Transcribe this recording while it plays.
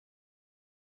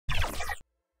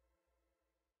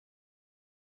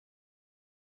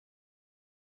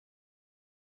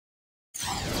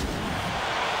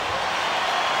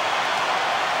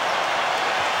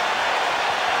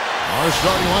our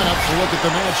starting lineups to look at the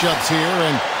matchups here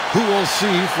and who we'll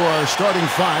see for our starting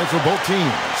five for both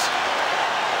teams.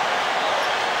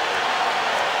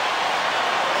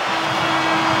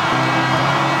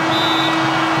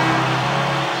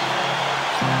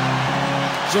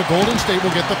 So Golden State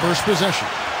will get the first possession.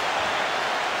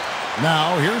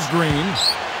 Now here's Green.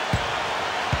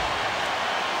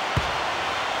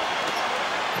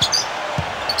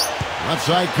 Left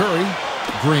side Curry.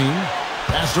 Green.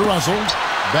 Pass to Russell.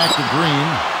 Back to Green.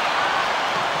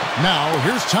 Now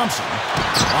here's Thompson.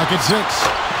 Clock at 6.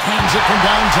 Hands it from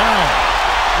downtown.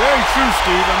 Very true,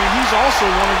 Steve. I mean, he's also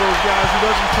one of those guys who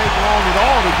doesn't take long at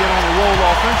all to get on a roll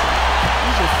offensively.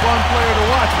 He's a fun player to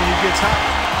watch when he gets hot.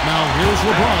 Now here's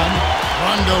LeBron.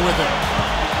 Rondo with it.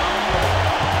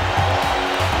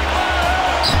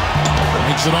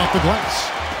 Makes it off the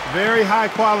glass. Very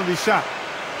high-quality shot.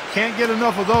 Can't get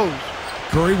enough of those.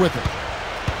 Curry with it.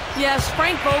 Yes,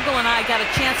 Frank Vogel and I got a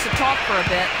chance to talk for a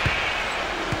bit.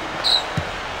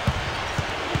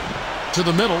 To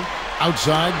the middle.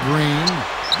 Outside, Green.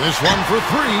 This one for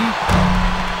 3.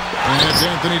 And it's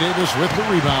Anthony Davis with the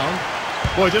rebound.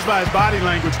 Boy, just by his body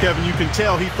language, Kevin, you can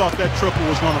tell he thought that triple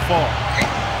was going to fall.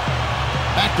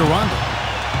 Back to Rondo.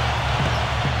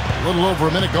 A little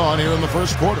over a minute gone here in the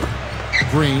first quarter.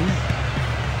 Green.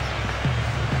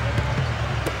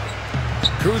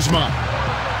 Kuzma.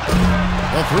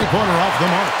 A three-pointer off the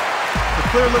mark. A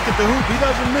clear look at the hoop. He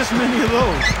doesn't miss many of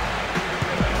those.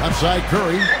 Outside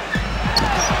Curry.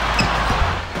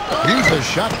 Used a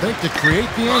shot fake to create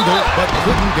the angle, but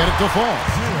couldn't get it to fall.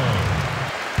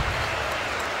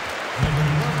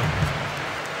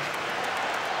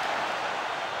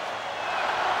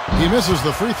 He misses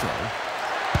the free throw.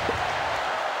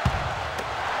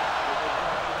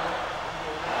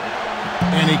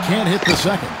 And he can't hit the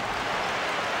second.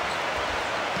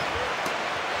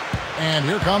 And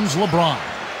here comes LeBron.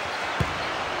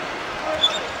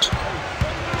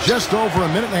 Just over a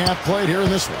minute and a half played here in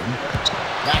this one.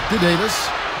 Back to Davis.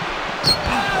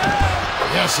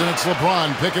 Yes, and it's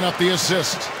LeBron picking up the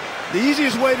assist. The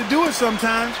easiest way to do it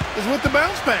sometimes is with the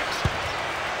bounce pass.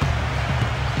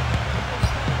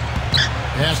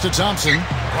 Pass to Thompson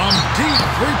from deep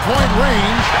three-point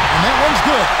range, and that one's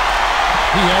good.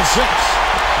 He has 6.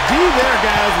 D there,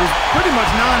 guys, was pretty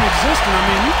much non-existent. I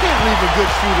mean, you can't leave a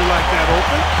good shooter like that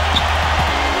open.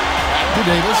 Back to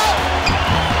Davis.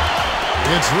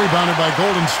 It's rebounded by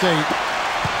Golden State.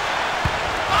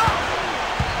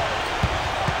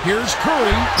 Here's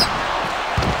Curry.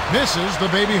 Misses the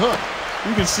baby hook.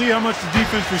 You can see how much the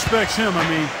defense respects him. I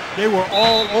mean, they were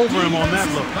all over him on that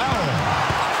look.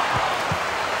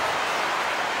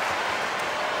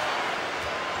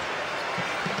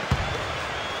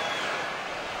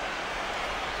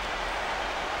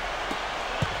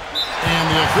 And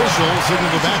the official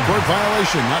signaled the backcourt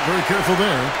violation. Not very careful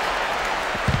there.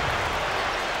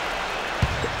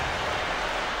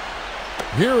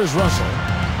 Here is Russell.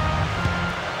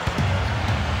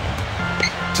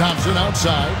 Thompson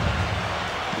outside.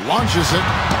 Launches it.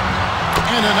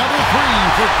 And another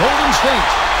 3 for Golden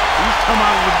State. He's come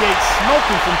out of the gate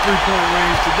smoking from three-point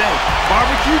range today.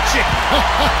 Barbecue chicken.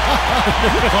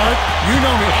 Clark, you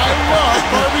know me. I love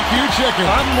barbecue chicken.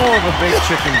 I'm more of a baked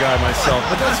chicken guy myself,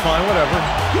 but that's fine, whatever.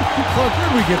 Clark, where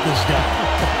did we get this guy?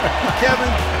 Kevin,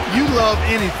 you love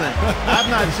anything. I've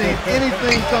not seen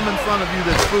anything come in front of you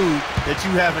that's food that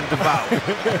you haven't devoured.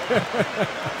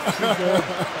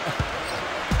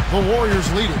 The Warriors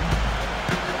lead it.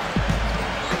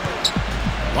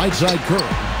 Right side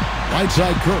Curry. Right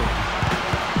side Curry.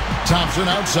 Thompson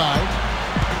outside.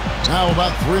 Now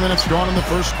about 3 minutes gone in the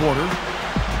first quarter.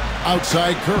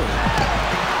 Outside Curry.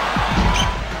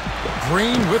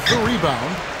 Green with the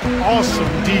rebound.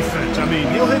 Awesome defense. I mean,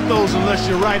 he'll hit those unless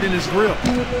you're right in his grill.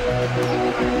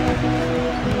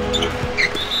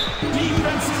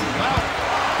 Defensive foul.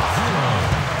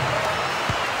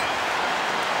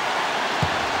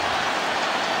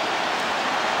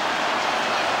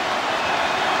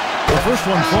 The first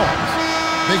one falls.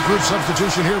 Big group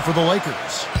substitution here for the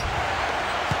Lakers.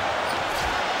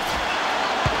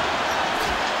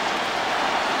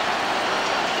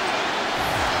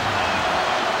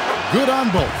 Good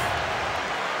on both.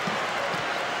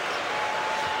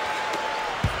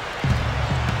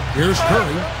 Here's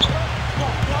Curry.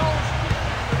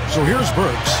 So here's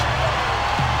Burks.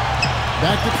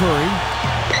 Back to Curry.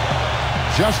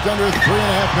 Just under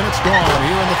 3.5 minutes gone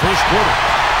here in the first quarter.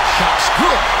 Shot's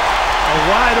good. A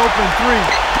wide open 3.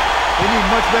 They need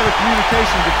much better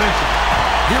communication defensively.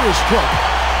 Here is Cook.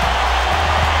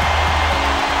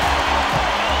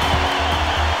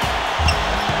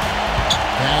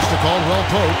 Pass to Caldwell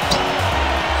Pope.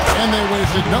 And they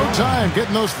wasted no time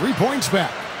getting those 3 points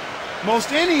back.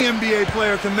 Most any NBA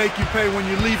player can make you pay when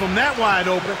you leave them that wide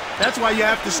open. That's why you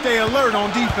have to stay alert on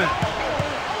defense.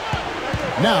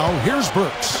 Now, here's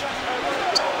Burks.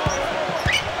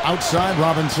 Outside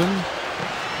Robinson.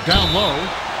 Down low.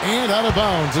 And out of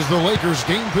bounds as the Lakers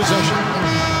gain possession.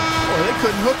 Well, they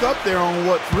couldn't hook up there on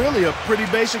what's really a pretty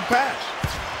basic pass.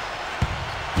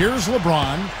 Here's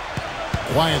LeBron.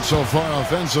 Quiet so far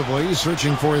offensively,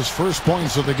 searching for his first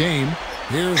points of the game.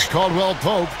 Here's Caldwell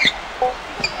Pope.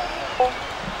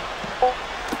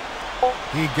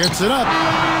 He gets it up.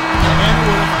 And it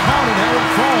would have counted had it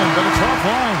fallen, but it's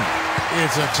offline.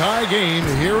 It's a tie game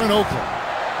here in Oakland.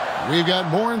 We've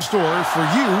got more in store for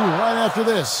you right after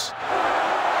this.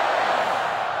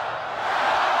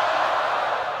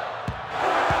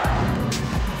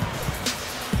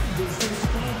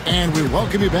 And we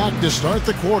welcome you back to start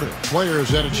the quarter. Players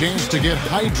had a chance to get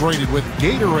hydrated with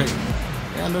Gatorade.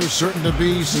 And there's certain to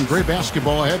be some great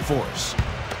basketball ahead for us.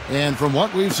 And from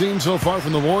what we've seen so far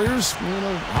from the Warriors,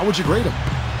 how would you grade them?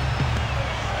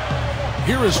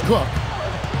 Here is Cook.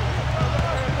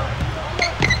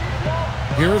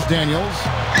 Here is Daniels.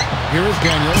 Here is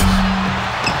Daniels.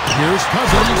 Here's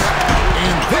Cousins.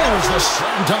 And there's the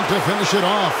slam dunk to finish it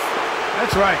off.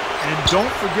 That's right. And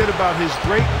don't forget about his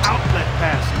great outlet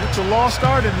passing. It's a lost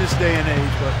art in this day and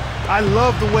age, but I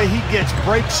love the way he gets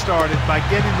breaks started by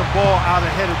getting the ball out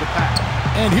ahead of the pack.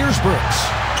 And here's Burks.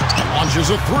 Launches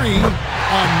a three.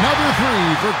 Another three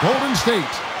for Golden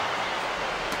State.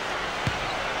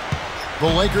 The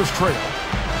Lakers trail.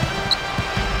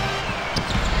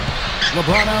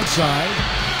 LeBron outside.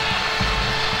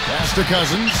 Pass to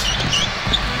Cousins.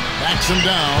 Backs him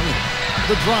down.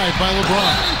 The drive by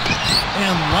LeBron.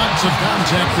 And lots of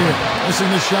contact there. Missing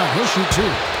the shot. He'll shoot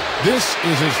two. This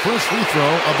is his first free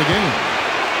throw of the game.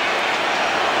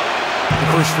 The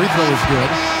first free throw is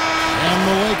good. And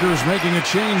the Lakers making a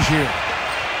change here.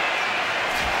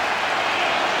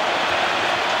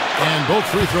 And both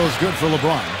free throws good for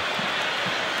LeBron.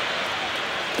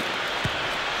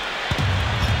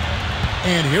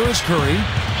 And here is Curry.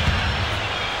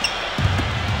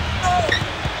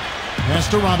 Pass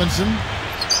to Robinson.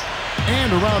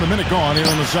 And around a minute gone here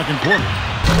in the second quarter.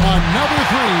 Another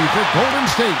three for Golden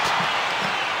State.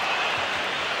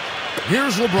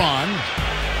 Here's LeBron.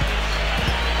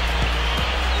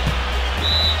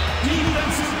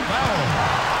 Defensive foul.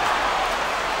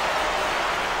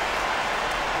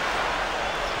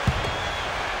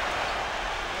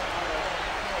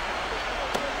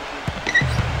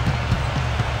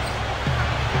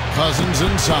 Cousins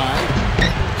inside.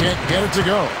 Can't get it to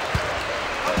go.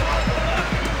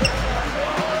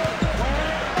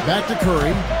 Back to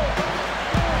Curry.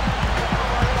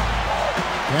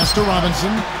 Pass to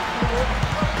Robinson.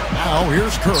 Now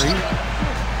here's Curry.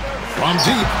 From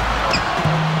deep.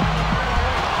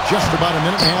 Just about a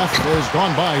minute and a half has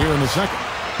gone by here in the second.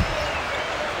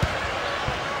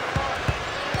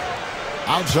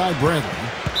 Outside Bradley.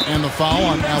 And the foul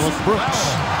on Alec Brooks.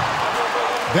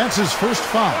 That's his first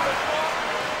foul.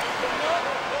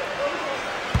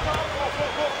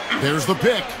 There's the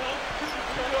pick.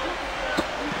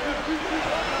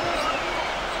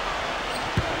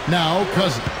 Now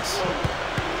Cousins.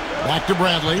 Back to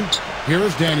Bradley.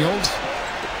 Here's Daniels.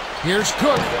 Here's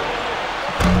Cook.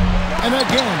 And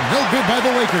again, no good by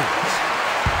the Lakers.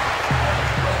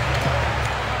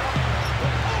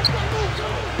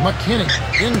 McKinney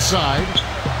inside.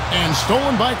 And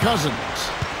stolen by Cousins.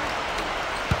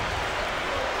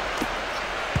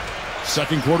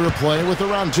 Second quarter of play with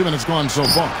around 2 minutes gone so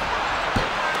far.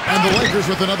 And the Lakers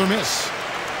with another miss.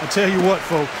 I tell you what,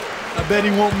 folks. I bet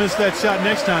he won't miss that shot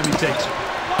next time he takes it.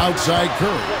 Outside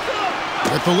Curry.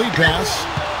 With the lead pass.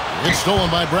 It's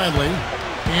stolen by Bradley.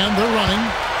 And they're running.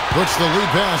 Puts the lead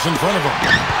pass in front of him.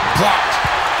 Blocked.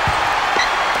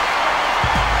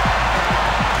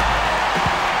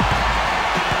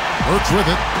 Works with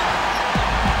it.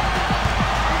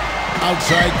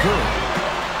 Outside Curry.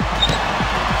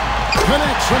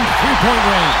 Connects from three-point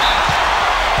range.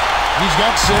 He's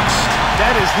got 6.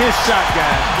 That is his shot,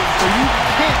 guys. So you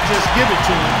can't just give it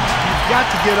to him. You've got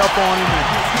to get up on him and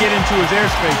get into his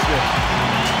airspace there.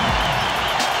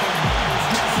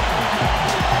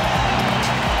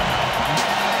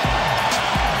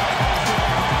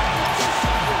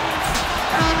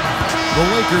 The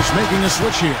Lakers making a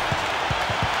switch here.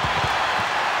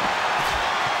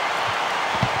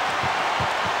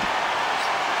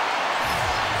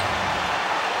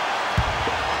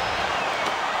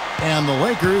 And the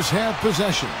Lakers have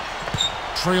possession,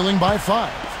 trailing by 5.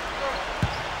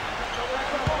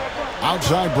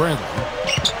 Outside Bradley.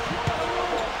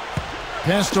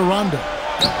 Pass to Rondo.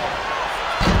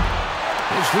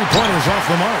 three-pointers off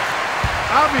the mark.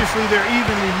 Obviously, they're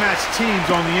evenly matched teams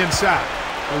on the inside.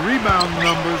 The rebound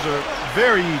numbers are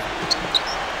very even.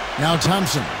 Now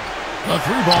Thompson, the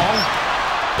three ball.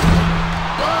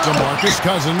 DeMarcus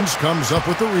Cousins comes up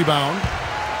with the rebound.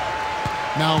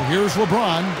 Now here's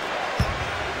LeBron.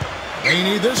 They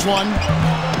need this one.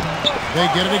 They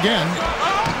get it again.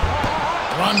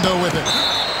 Rondo with it.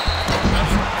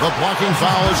 The blocking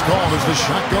foul is called as the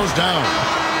shot goes down.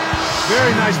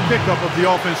 Very nice pickup of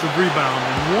the offensive rebound.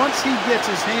 And once he gets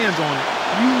his hands on it,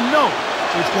 you know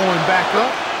it's going back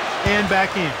up and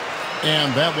back in.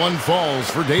 And that one falls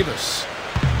for Davis.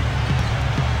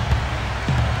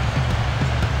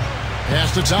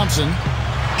 Pass to Thompson.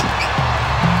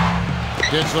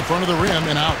 Gets the front of the rim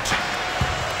and out.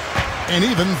 An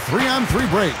even 3-on-3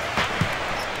 break.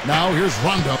 Now here's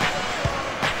Rondo.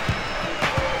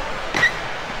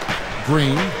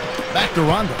 Green. Back to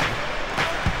Rondo.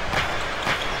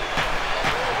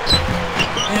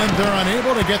 And they're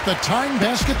unable to get the tying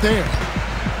basket there.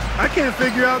 I can't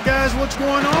figure out, guys, what's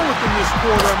going on with him this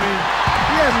quarter. I mean,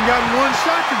 he hasn't gotten one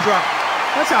shot to drop.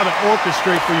 That's how to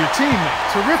orchestrate for your teammate.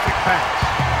 Terrific pass.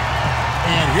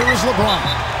 And here is LeBron.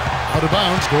 Out of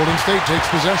bounds, Golden State takes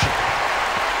possession.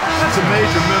 That's a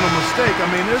major mental mistake.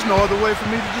 I mean, there's no other way for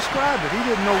me to describe it. He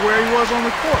didn't know where he was on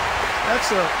the court.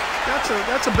 That's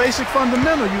a basic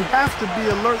fundamental. You have to be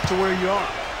alert to where you are.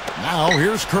 Now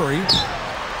here's Curry.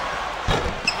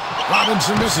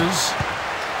 Robinson misses.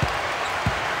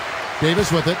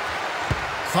 Davis with it.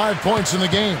 5 points in the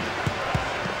game.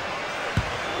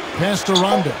 Pass to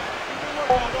Rondo.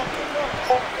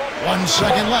 1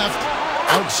 second left.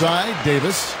 Outside,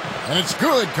 Davis. And it's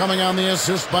good coming on the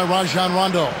assist by Rajon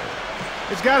Rondo.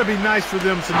 It's got to be nice for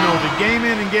them to know that game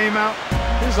in and game out,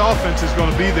 his offense is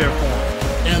going to be there for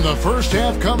him. And the first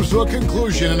half comes to a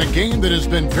conclusion in a game that has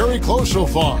been very close so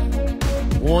far.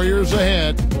 Warriors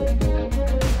ahead.